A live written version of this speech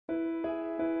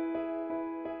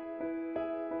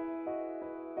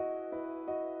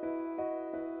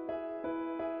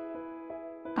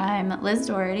I'm Liz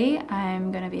Doherty.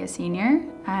 I'm going to be a senior.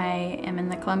 I am in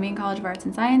the Columbian College of Arts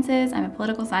and Sciences. I'm a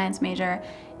political science major,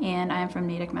 and I am from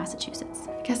Natick, Massachusetts.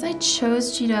 I guess I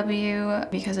chose GW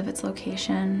because of its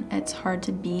location. It's hard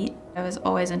to beat. I was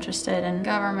always interested in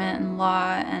government and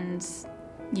law, and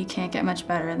you can't get much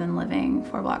better than living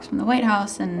 4 blocks from the White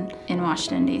House and in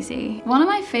Washington, D.C. One of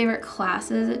my favorite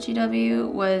classes at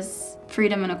GW was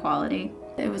freedom and equality.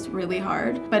 It was really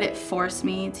hard, but it forced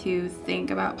me to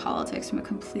think about politics from a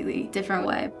completely different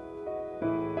way.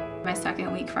 My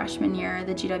second week freshman year,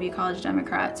 the GW College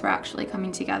Democrats were actually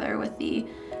coming together with the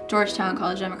Georgetown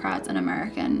College Democrats and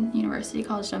American University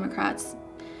College Democrats.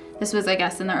 This was, I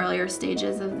guess, in the earlier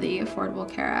stages of the Affordable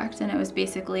Care Act, and it was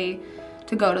basically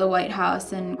to go to the White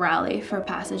House and rally for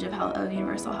passage of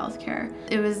universal health care.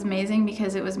 It was amazing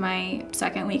because it was my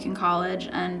second week in college,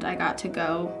 and I got to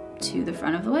go to the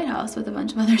front of the White House with a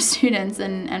bunch of other students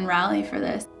and rally for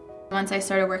this. Once I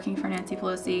started working for Nancy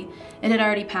Pelosi, it had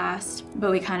already passed,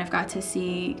 but we kind of got to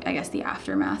see, I guess, the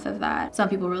aftermath of that. Some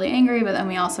people were really angry, but then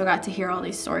we also got to hear all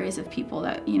these stories of people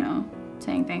that,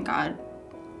 saying thank God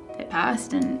it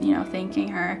passed and, thanking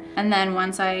her. And then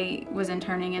once I was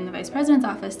interning in the Vice President's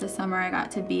office this summer, I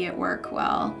got to be at work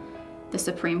while the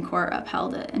Supreme Court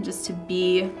upheld it, and just to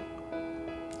be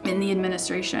in the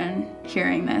administration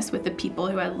hearing this with the people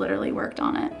who had literally worked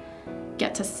on it,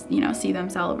 get to, see them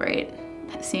celebrate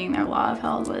seeing their law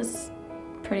upheld was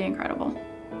pretty incredible.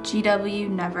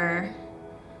 GW never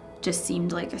just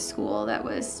seemed like a school that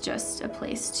was just a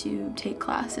place to take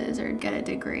classes or get a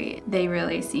degree. They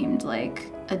really seemed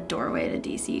like a doorway to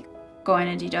DC.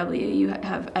 Going to GW, you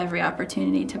have every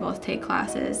opportunity to both take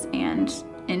classes and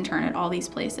intern at all these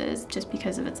places just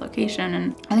because of its location,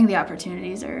 and I think the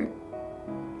opportunities are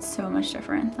so much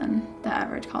different than the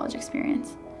average college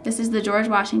experience. This is the George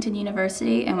Washington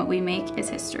University, and what we make is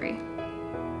history.